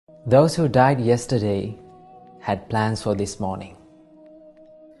Those who died yesterday had plans for this morning.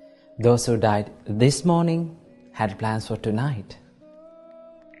 Those who died this morning had plans for tonight.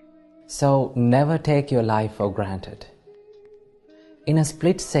 So never take your life for granted. In a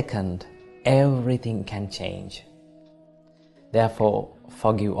split second, everything can change. Therefore,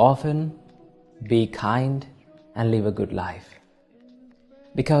 forgive often, be kind, and live a good life.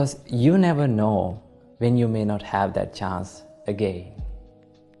 Because you never know when you may not have that chance again.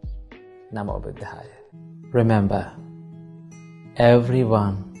 Namo Buddhaya. Remember,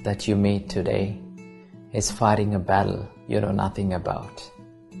 everyone that you meet today is fighting a battle you know nothing about.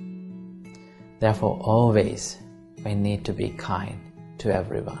 Therefore, always we need to be kind to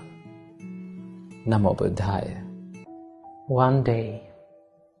everyone. Namo Buddhaya. One day,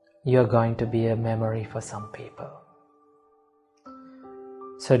 you're going to be a memory for some people.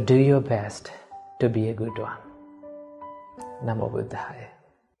 So do your best to be a good one. Namo Buddhaya.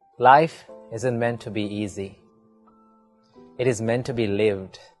 Life isn't meant to be easy. It is meant to be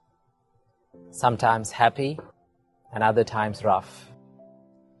lived. Sometimes happy and other times rough.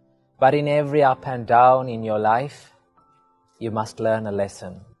 But in every up and down in your life, you must learn a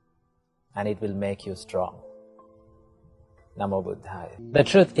lesson, and it will make you strong. Namo Buddhaya. The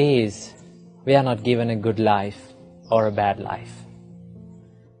truth is, we are not given a good life or a bad life.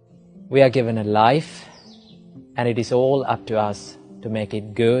 We are given a life, and it is all up to us to make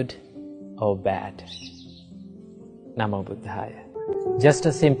it good or bad. Namo Buddhaya. Just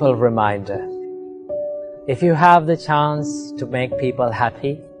a simple reminder. If you have the chance to make people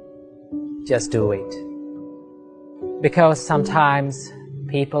happy, just do it. Because sometimes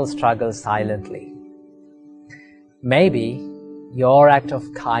people struggle silently. Maybe your act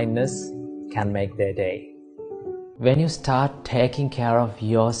of kindness can make their day. When you start taking care of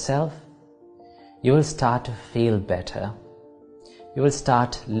yourself, you will start to feel better. You will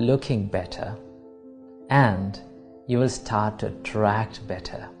start looking better. And you will start to attract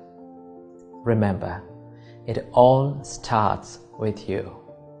better. Remember, it all starts with you.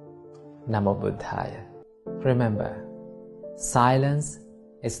 Namo Buddhaya. Remember, silence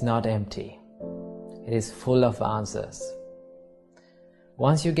is not empty. It is full of answers.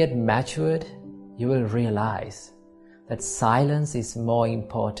 Once you get matured, you will realize that silence is more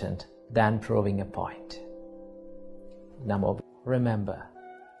important than proving a point. Namo. Remember,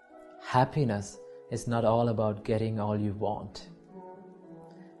 happiness is not all about getting all you want.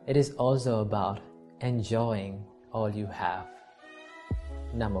 It is also about enjoying all you have.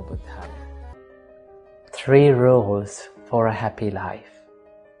 Namo Buddhaya. 3 rules for a happy life.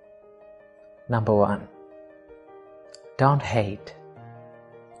 Number 1. Don't hate.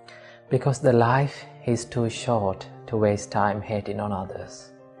 Because the life is too short to waste time hating on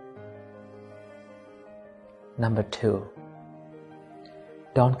others. Number 2.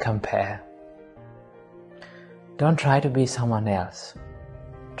 Don't compare. Don't try to be someone else.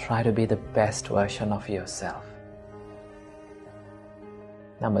 Try to be the best version of yourself.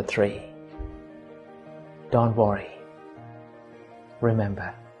 Number 3. Don't worry.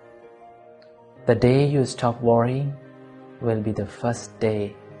 Remember, the day you stop worrying will be the first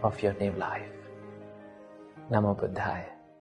day of your new life. Namo Buddhaya.